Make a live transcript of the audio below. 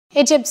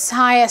Egypt's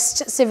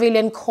highest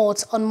civilian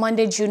court on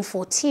Monday, June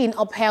 14,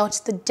 upheld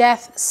the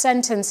death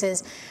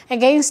sentences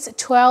against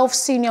 12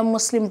 senior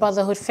Muslim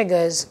Brotherhood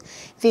figures.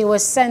 They were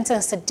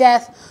sentenced to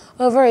death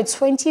over a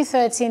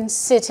 2013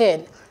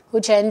 sit-in,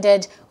 which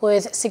ended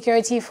with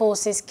security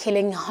forces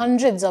killing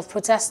hundreds of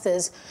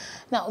protesters.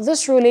 Now,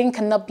 this ruling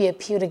cannot be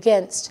appealed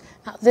against.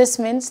 Now, this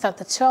means that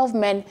the 12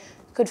 men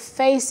could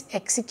face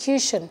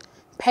execution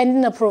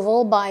pending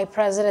approval by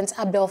President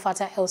Abdel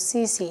Fattah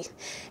el-Sisi.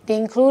 They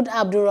include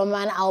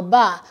Abdurrahman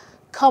al-Ba,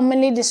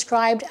 commonly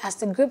described as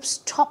the group's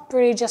top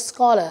religious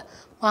scholar,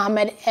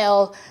 Mohammed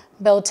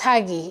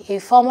el-Beltagi, a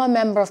former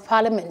member of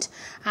parliament,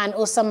 and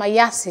Osama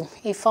Yassin,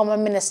 a former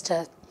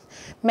minister.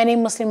 Many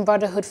Muslim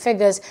Brotherhood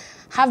figures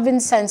have been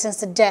sentenced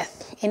to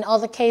death in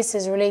other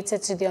cases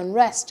related to the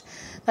unrest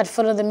that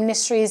followed the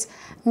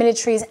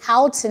military's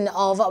outing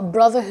of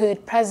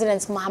Brotherhood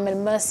President Mohammed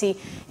Morsi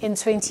in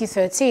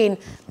 2013,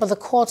 but the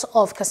Court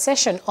of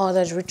Cassation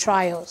ordered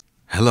retrials.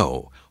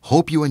 Hello,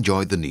 hope you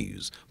enjoyed the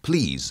news.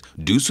 Please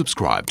do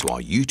subscribe to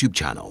our YouTube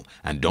channel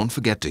and don't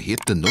forget to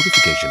hit the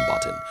notification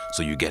button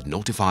so you get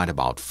notified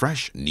about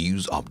fresh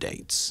news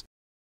updates.